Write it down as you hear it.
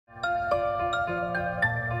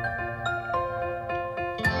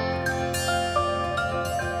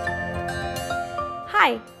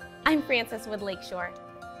Hi, I'm Frances with Lakeshore.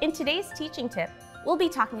 In today's teaching tip, we'll be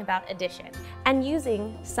talking about addition and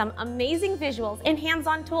using some amazing visuals and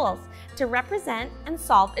hands-on tools to represent and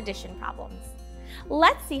solve addition problems.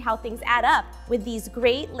 Let's see how things add up with these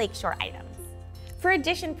great Lakeshore items. For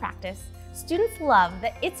addition practice, students love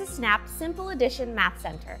the It's a Snap Simple Addition Math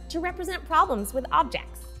Center to represent problems with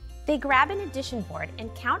objects. They grab an addition board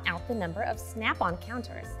and count out the number of snap-on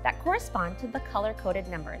counters that correspond to the color-coded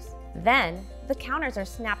numbers. Then, the counters are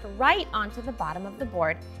snapped right onto the bottom of the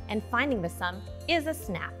board, and finding the sum is a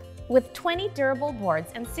snap. With 20 durable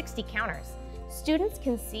boards and 60 counters, students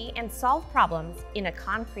can see and solve problems in a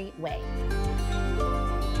concrete way.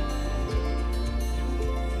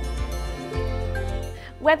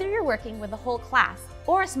 Whether you're working with a whole class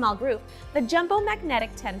or a small group, the jumbo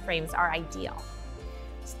magnetic 10 frames are ideal.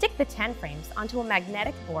 Stick the 10 frames onto a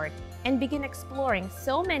magnetic board and begin exploring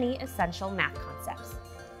so many essential math concepts,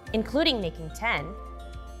 including making 10,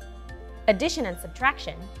 addition and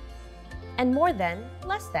subtraction, and more than,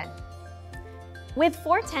 less than. With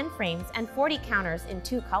 4 10 frames and 40 counters in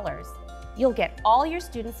 2 colors, you'll get all your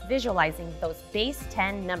students visualizing those base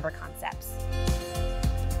 10 number concepts.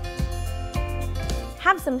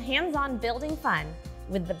 Have some hands-on building fun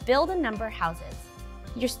with the Build a Number houses.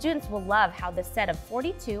 Your students will love how the set of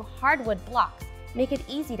 42 hardwood blocks make it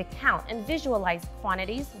easy to count and visualize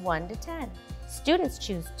quantities 1 to 10. Students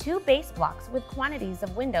choose 2 base blocks with quantities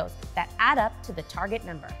of windows that add up to the target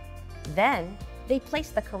number. Then, they place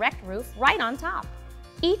the correct roof right on top.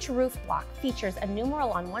 Each roof block features a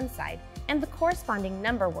numeral on one side and the corresponding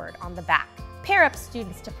number word on the back. Pair up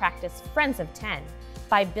students to practice Friends of 10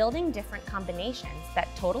 by building different combinations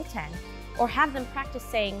that total 10, or have them practice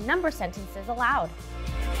saying number sentences aloud.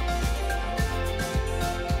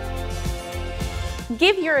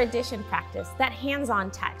 Give your addition practice that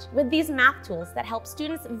hands-on touch with these math tools that help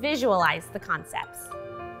students visualize the concepts.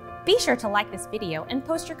 Be sure to like this video and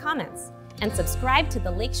post your comments, and subscribe to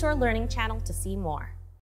the Lakeshore Learning channel to see more.